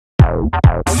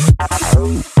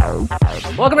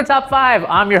Welcome to Top 5.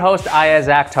 I'm your host, Ayaz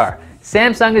Akhtar.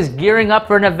 Samsung is gearing up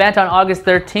for an event on August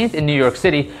 13th in New York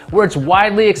City, where it's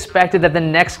widely expected that the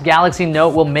next Galaxy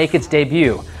Note will make its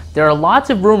debut. There are lots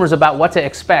of rumors about what to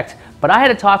expect, but I had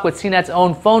a talk with CNET's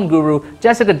own phone guru,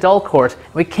 Jessica Dulcourt,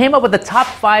 and we came up with the top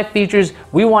 5 features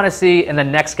we want to see in the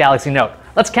next Galaxy Note.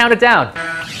 Let's count it down.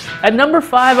 At number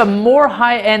 5, a more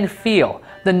high-end feel.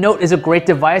 The Note is a great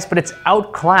device, but it's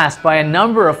outclassed by a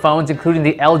number of phones, including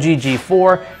the LG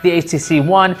G4, the HTC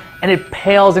One, and it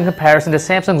pales in comparison to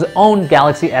Samsung's own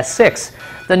Galaxy S6.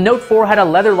 The Note 4 had a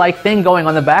leather-like thing going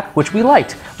on the back, which we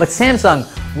liked, but Samsung,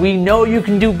 we know you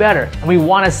can do better, and we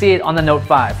want to see it on the Note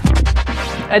 5.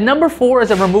 At number 4 is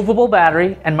a removable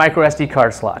battery and microSD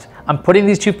card slot. I'm putting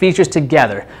these two features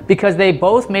together because they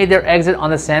both made their exit on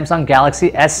the Samsung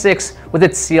Galaxy S6 with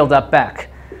its sealed-up back.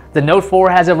 The Note 4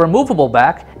 has a removable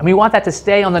back, and we want that to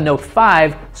stay on the Note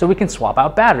 5 so we can swap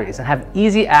out batteries and have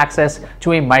easy access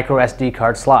to a microSD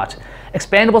card slot.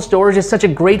 Expandable storage is such a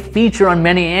great feature on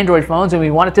many Android phones, and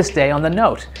we want it to stay on the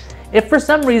Note. If for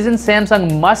some reason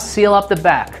Samsung must seal up the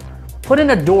back, put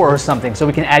in a door or something so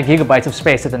we can add gigabytes of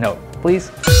space to the Note,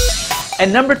 please.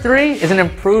 And number 3 is an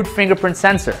improved fingerprint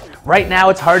sensor. Right now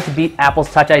it's hard to beat Apple's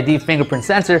Touch ID fingerprint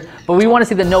sensor, but we want to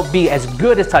see the Note be as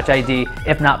good as Touch ID,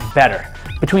 if not better.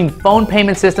 Between phone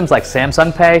payment systems like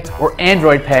Samsung Pay or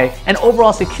Android Pay and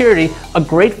overall security, a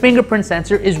great fingerprint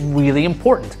sensor is really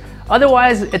important.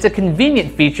 Otherwise, it's a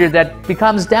convenient feature that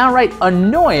becomes downright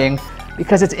annoying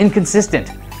because it's inconsistent.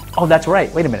 Oh, that's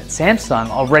right, wait a minute, Samsung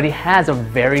already has a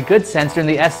very good sensor in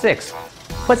the S6.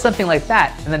 Put something like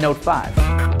that in the Note 5.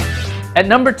 At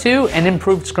number 2, an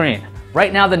improved screen.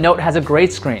 Right now the Note has a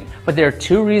great screen, but there are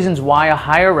 2 reasons why a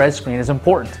higher res screen is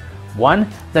important. 1,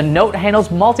 the Note handles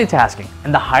multitasking,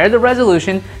 and the higher the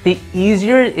resolution, the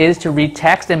easier it is to read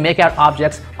text and make out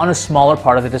objects on a smaller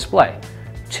part of the display.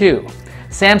 2,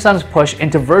 Samsung's push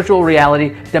into virtual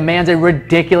reality demands a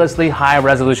ridiculously high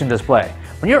resolution display.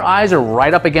 When your eyes are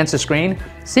right up against the screen,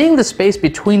 seeing the space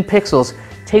between pixels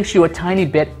takes you a tiny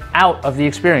bit out of the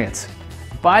experience.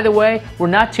 By the way, we're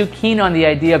not too keen on the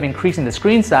idea of increasing the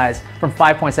screen size from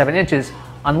 5.7 inches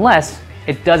unless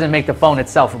it doesn't make the phone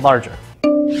itself larger.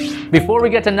 Before we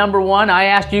get to number 1, I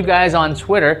asked you guys on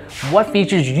Twitter what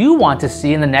features you want to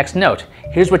see in the next Note.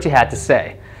 Here's what you had to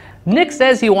say. Nick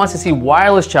says he wants to see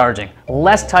wireless charging,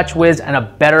 less touch whiz, and a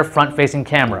better front-facing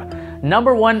camera.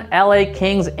 Number 1 LA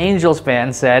Kings Angels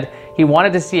fan said he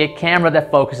wanted to see a camera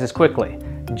that focuses quickly.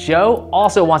 Joe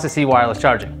also wants to see wireless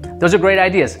charging. Those are great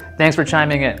ideas. Thanks for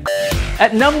chiming in.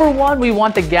 At number 1, we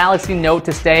want the Galaxy Note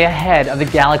to stay ahead of the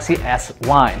Galaxy S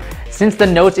line. Since the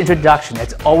Note's introduction,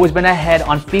 it's always been ahead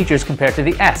on features compared to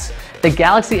the S. The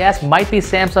Galaxy S might be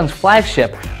Samsung's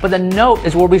flagship, but the Note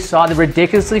is where we saw the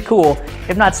ridiculously cool,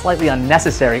 if not slightly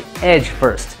unnecessary, Edge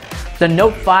first. The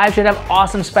Note 5 should have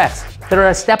awesome specs that are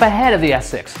a step ahead of the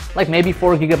S6, like maybe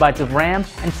 4 GB of RAM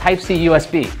and Type-C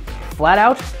USB. Flat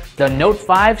out, the Note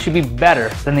 5 should be better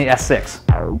than the S6.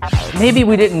 Maybe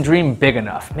we didn't dream big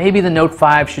enough. Maybe the Note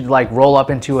 5 should roll up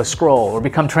into a scroll or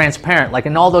become transparent like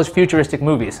in all those futuristic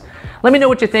movies. Let me know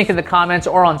what you think in the comments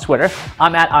or on Twitter.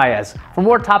 I'm at Ayaz. For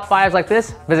more top 5s like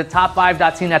this, visit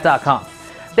top5.cnet.com.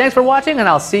 Thanks for watching, and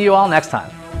I'll see you all next time.